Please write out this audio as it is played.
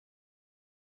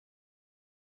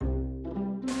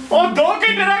ਉਹ 2 ਘੰਟੇ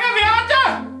ਰਹਿ ਗਏ ਵਿਆਹ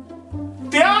 'ਚ।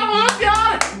 ਤਿਆਰ ਹੋ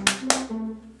ਤਿਆਰ।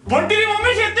 ਬੰਟੀ ਦੀ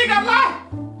ਮੰਮੀ ਛੇਤੀ ਕਰ ਲੈ।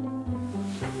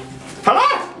 ਹਲੋ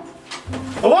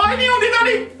ਆਵਾਜ਼ ਨਹੀਂ ਆਉਂਦੀ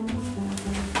ਤੁਹਾਡੀ।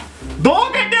 2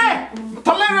 ਘੰਟੇ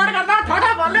ਥੱਲੇ ਵੇਟ ਕਰਨਾ।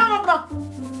 ਠਾਠਾ ਬੰਨ ਲਿਆ ਆਪਣਾ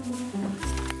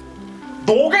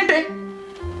 2 ਘੰਟੇ।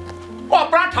 ਉਹ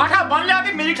ਆਪਣਾ ਠਾਠਾ ਬੰਨ ਲਿਆ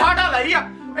ਤੇ ਮੇਰੀ ਠਾਠਾ ਲਈ ਆ।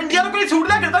 ਇੰਡੀਆ ਤੋਂ ਕੋਈ ਸੂਟ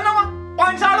ਲੈ ਕੇ ਦਿੱਤਾ ਨਵਾਂ।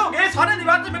 5 ਸਾਲ ਹੋ ਗਏ ਸਾਰੇ ਦੀ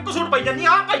ਬਾਤ ਤੇ ਮੇਰੇ ਕੋ ਸੂਟ ਪਾਈ ਜਾਂਦੀ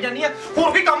ਆ ਪਾਈ ਜਾਂਦੀ ਆ।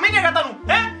 ਹੋਰ ਕੋਈ ਕੰਮ ਹੀ ਨਹੀਂ ਹੈਗਾ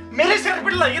ਤੁਹਾਨੂੰ ਹੈ। ਮੇਰੇ ਸਿਰ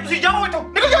ਪਿੱਟ ਲਾਈਏ ਤੁਸੀਂ। ਜਾਓ ਇੱਥੋਂ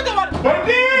ਨਿਕਲ ਜਾਓ ਤੋਂ ਬਾਹਰ।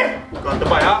 ਬੰਟੀ ਗੰਦ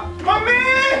ਪਾਇਆ। ਮੰਮੀ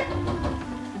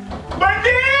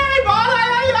ਬੰਟੀ ਬਾਹਰ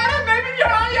ਆਇਆ ਯਾਰ। ਮੈਂ ਵੀ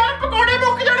ਜਾਣਾ ਯਾਰ। ਪਕੌੜੇ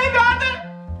ਮੁੱਕ ਜਾਣੇ ਵਿਆਹ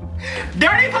ਤੇ।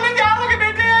 ਡੈਡੀ ਥੱਲੇ ਤਿਆਰ ਹੋ ਕੇ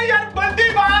ਬੈਠੇ ਆ ਯਾਰ। ਬੰਟੀ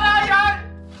ਬਾਹਰ ਆ ਯਾਰ।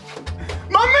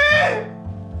 ਮੰਮੀ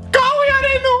ਕਾਹੋ ਯਾਰ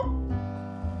ਇਹਨੂੰ।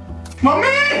 ਮੰਮੀ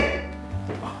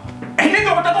ਇਹਨੇ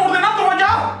ਤੋਂ ਬੱਟਾ ਤੋੜ ਦੇਣਾ। ਤੂੰ ਜਾ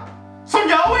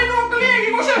ਸਮਝਾਓ ਇਹਨੂੰ। ਅਕਲ ਨਹੀਂ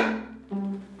ਹੈਗੀ ਕੁਛ।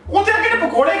 ਉਹਦੇ ਅੱਗੇ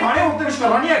ਪਕੌੜੇ ਖਾਣੇ ਉੱਤੇ ਕੁਛ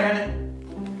ਕਰਨਾ ਨਹੀਂ ਹੈਗਾ ਨੇ।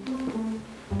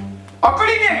 ਅਕਲ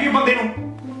ਹੀ ਨਹੀਂ ਹੈਗੀ ਬੰਦੇ ਨੂੰ।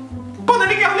 ਪਤਾ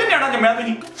ਨਹੀਂ ਕਿਹੋ ਜਿਹੇ ਨਿਆਣਾ ਜੰਮਿਆ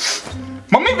ਤੁਸੀਂ।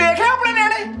 ਮੰਮੀ ਵੇਖਿਆ ਆਪਣੇ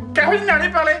ਨਿਆਣੇ ਕਿਹੋ ਜਿਹੇ ਨਿਆਣੇ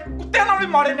ਪਾਲੇ। ਕੁੱਤਿਆਂ ਨਾਲ ਵੀ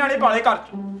ਮਾੜੇ ਨਿਆਣੇ ਪਾਲੇ ਘਰ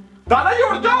 'ਚ। ਦਾਦਾ ਜੀ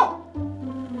ਉੱਠ ਜਾਓ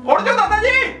ਉੱਠ ਜਾਓ ਦਾਦਾ ਜੀ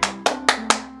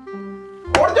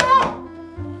ਉੱਠ ਜਾਓ।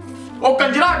 ਉਹ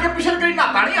ਕੰਜਰਾ ਅੱਗੇ ਪਿਛਲ ਕਰੀ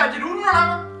ਨਾਤਾ ਨਹੀਂ। ਅੱਜ ਜ਼ਰੂਰ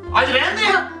ਨਹਾਣਾ। ਅੱਜ ਰਹਿੰਦੇ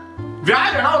ਆ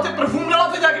ਵਿਆਹ ਜਾਣਾ। ਉੱਥੇ ਪਰਫਿਊਮ ਲੈਣਾ।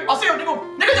 ਉੱਥੇ ਜਾ ਕੇ ਪਾਸੇ ਉੱਠ ਕੋ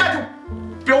ਨਿਕਲ ਜਾ ਤੂੰ।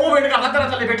 ਪਿਓ ਵੇਟ ਕਰਦਾ ਤੇਰਾ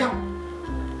ਥੱਲੇ ਬੈਠਾ।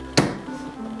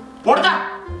 ਉੱਠ ਜਾ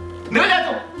ਨਿਕਲ ਜਾ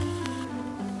ਤੂੰ।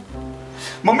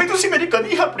 ਮੰਮੀ ਤੁਸੀਂ ਮੇਰੀ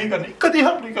ਕਦੀ ਹੈਲਪ ਨਹੀਂ ਕਰਨੀ। ਕਦੀ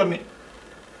ਹੈਲਪ ਨਹੀਂ ਕਰਨੀ।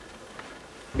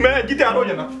 ਮੈਂ ਅੱਜ ਹੀ ਤਿਆਰ ਹੋ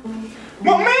ਜਾਣਾ।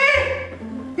 ਮੰਮੀ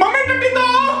ਮੰਮੀ ਟੱਟੀ ਦੋ।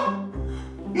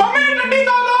 ਮੰਮੀ ਟੱਟੀ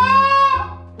ਦੋ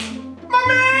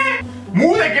ਮੰਮੀ।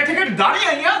 ਮੂੰਹ ਦੇ ਗਿੱਠ ਗਿੱਠ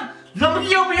ਦਾੜੀਆਂ ਆਈਆਂ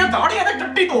ਲੰਬੀਆਂ ਪਈਆਂ ਦਾੜੀਆਂ ਤੇ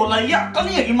ਟੱਟੀ ਧੋ ਲਾਈ ਆ। ਅਕਲ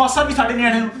ਨਹੀਂ ਹੈਗੀ ਮਾਸਾ ਵੀ ਸਾਡੇ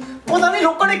ਨਿਆਣੇ ਨੂੰ। ਪਤਾ ਨਹੀਂ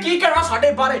ਲੋਕਾਂ ਨੇ ਕੀ ਕਹਿਣਾ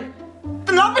ਸਾਡੇ ਬਾਰੇ।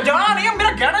 ਤੇ ਨਾ ਜਾਣਾ ਨਹੀਂ।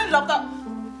 ਮੇਰਾ ਗਹਿਣਾ ਨਹੀਂ ਲੱਭਦਾ।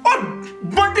 ਉਹ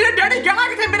ਬੰਟੀ ਦੇ ਡੈਡੀ ਗਹਿਣਾ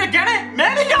ਕਿੱਥੇ। ਮੇਰੇ ਗਹਿਣੇ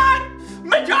ਮੈਂ ਨਹੀਂ ਜਾਣ।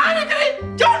 ਮੈਂ ਜਾਣ ਨਹੀਂ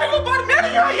ਕਰੀ ਜਾਣ ਕੋ ਬਾਹਰ। ਮੈਂ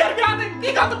ਨਹੀਂ ਆ ਯਾਰ ਵਿਆਹ ਤੇ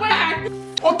ਕੀ ਗੱਲ ਪਿਆ ਹੈ।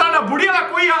 ਉਹ ਤੁਹਾਡਾ ਬੁੜੀਆਂ ਦਾ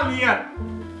ਕੋਈ ਹਾਲ ਨਹੀਂ ਯਾਰ।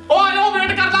 ਉਹ ਆਜੋ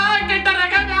ਵੇਟ ਕਰਦਾ। 1 ਘੰਟਾ ਰਹਿ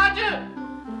ਗਿਆ ਵਿਆਹ 'ਚ।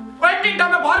 ਉਹ 1 ਘੰਟਾ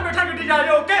ਮੈਂ ਬਾਹਰ ਬੈਠਾ ਗੱਡੀ ਜਾ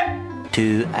ਰਿਹਾ। Okay 2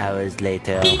 hours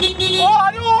later। ਉਹ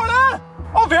ਆਜੋ ਹੁਣ।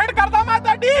 ਉਹ ਵੇਟ ਕਰਦਾ ਮੈਂ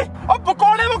ਤੁਹਾਡੀ। ਉਹ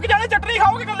ਪਕੌੜੇ ਮੁੱਕ ਜਾਣੇ। ਚਟਨੀ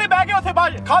ਖਾਓਗੇ ਇਕੱਲੇ ਬਹਿ ਕੇ ਉੱਥੇ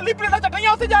ਬਾਹਰ। ਖਾਲੀ ਪਲੇਟਾਂ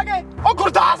ਚਟਨੀਆਂ ਉੱਥੇ ਜਾ ਕੇ। ਉਹ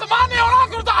ਗੁਰਦਾਸ ਮਾਨ ਨੇ ਆਉਣਾ।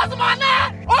 ਗੁਰਦਾਸ ਮਾਨ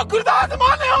ਨੇ। ਉਹ ਗੁਰਦਾਸ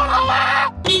ਮਾਨ ਨੇ ਆਉਣਾ ਵਾ।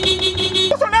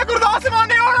 ਸੁਣਿਆ ਗੁਰਦਾਸ ਮਾਨ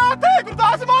ਨੇ ਆਉਣਾ ਉੱਥੇ।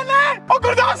 ਗੁਰਦਾਸ ਮਾਨ ਨੇ। ਉਹ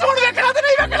ਗੁਰਦਾਸ ਮਾਨ ਵੇਖਣਾ ਤੇ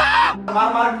ਨਹੀਂ ਵੇਖਣਾ।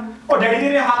 ਮਾਰ ਮਾਰ। ਉਹ ਡੈਡੀ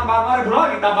ਨੇ ਹਾਰ ਮਾਰ ਮਾਰ ਬੁਲਾ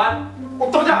ਕੀਤਾ ਬਾਹਰ।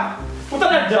 ਉੱਤਰ ਜਾ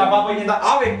ਉੱਤਰ ਜਾ। ਜਰਾਬਾ ਪਈ ਜਾਂਦਾ।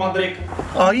 ਆ ਵੇਖ ਬੰਦਰ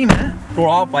ਇੱਕ ਆਈ ਮੈਂ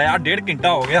ਰੋਲਾ ਪਾਇਆ। 1.5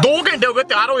 ਘੰਟਾ ਹੋ ਗਿਆ। 2 ਘੰਟੇ ਹੋ ਗਏ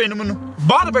ਤਿਆਰ ਹੋਏ ਨੂੰ ਮੈਨੂੰ।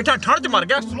 ਬਾਹਰ ਬੈਠਾ ਠੰਡ 'ਚ ਮਰ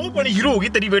ਗਿਆ। ਸਲੋ ਪਾਣੀ ਸ਼ੁਰੂ ਹੋ ਗਈ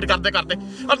ਤੇਰੀ ਵੇਟ ਕਰਦੇ ਕਰਦੇ।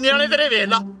 ਔਰ ਨਿਆਣੇ ਤੇਰੇ ਵੇਖ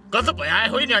ਲਾ ਗਲਤ ਪਿਆ।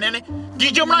 ਇਹੋ ਹੀ ਨਿਆਣਿਆਂ ਨੇ ਕੀ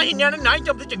ਜੰਮਣਾ ਸੀ। ਨਿਆਣੇ ਨਾ ਹੀ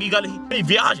ਜੰਮਦੇ ਚੰਗੀ ਗੱਲ ਸੀ।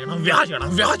 ਵਿਆਹ ਜਾਣਾ ਵਿਆਹ ਜਾਣਾ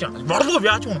ਵਿਆਹ ਜਾਣਾ। ਵੜ ਲਓ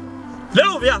ਵਿਆਹ 'ਚ ਹੁਣ। ਲੈ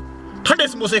ਲਓ ਵਿਆਹ। ਠੰਡੇ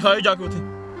ਸਮੋਸੇ ਖਾਓ ਜਾ ਕੇ ਉੱਥੇ।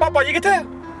 ਪਾਪਾ ਜੀ ਕਿੱਥੇ।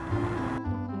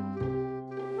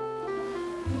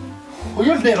 ਉਹ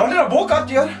ਯਾਰ ਨੇਰਾ ਨੇਰਾ ਬਹੁਤ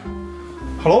ਕਰ ਯਾਰ।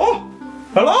 ਹੈਲੋ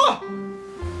ਹੈਲੋ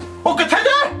ਉਹ ਕਿੱਥੇ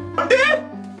ਜਾ ਬੰਟੀ।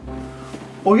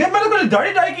 ਉਹ ਯਾਰ ਮੇਰੇ ਕੋਲ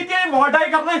ਦਾੜੀ ਡਾਈ ਕੀਤੀ ਹੈ। ਵਾਲ ਡਾਈ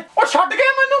ਕਰਨਾ। ਉਹ ਛੱਡ ਕੇ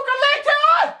ਮੈਨੂੰ ਕੱਲੇ